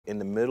in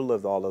the middle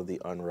of all of the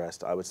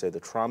unrest, I would say the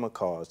trauma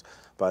caused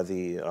by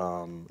the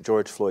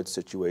George Floyd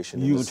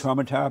situation. You were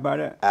traumatized by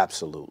that?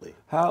 Absolutely.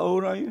 How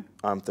old are you?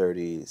 I'm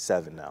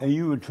 37 now. And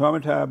you were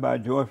traumatized by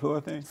George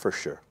Floyd thing? For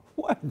sure.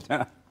 What?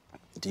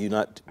 Do you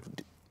not?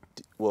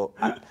 Well,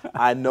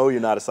 I know you're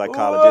not a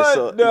psychologist,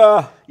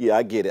 so yeah,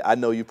 I get it. I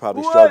know you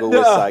probably struggle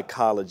with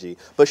psychology,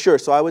 but sure.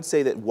 So I would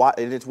say that,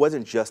 and it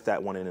wasn't just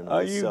that one in and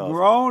of itself. Are you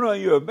grown or are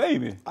you a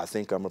baby? I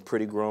think I'm a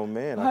pretty grown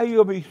man. How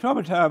you gonna be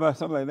traumatized by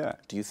something like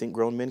that? Do you think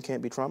grown men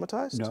can't be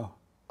traumatized? No.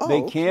 Oh,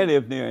 they can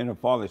if they're in a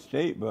fallen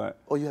state, but...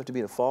 Oh, you have to be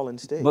in a fallen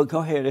state. But go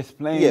ahead,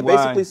 explain why.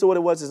 Basically, so what it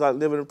was is I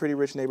live in a pretty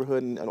rich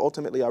neighborhood, and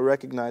ultimately I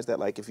recognized that,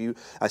 like,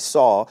 I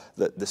saw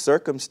the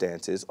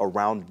circumstances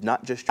around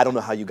not just... I don't know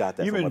how you got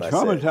that from what I said.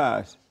 You've been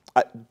traumatized.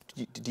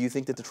 Do you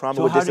think that the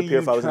trauma would disappear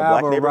if I was in a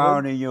black neighborhood? So how do you travel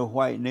around in your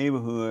white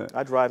neighborhood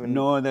I drive in,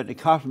 knowing that the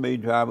cops may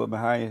drive up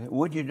behind you?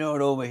 What you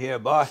doing over here,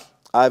 boss?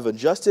 I've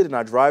adjusted, and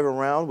I drive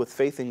around with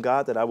faith in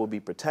God that I will be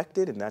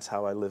protected, and that's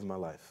how I live my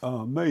life.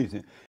 Amazing.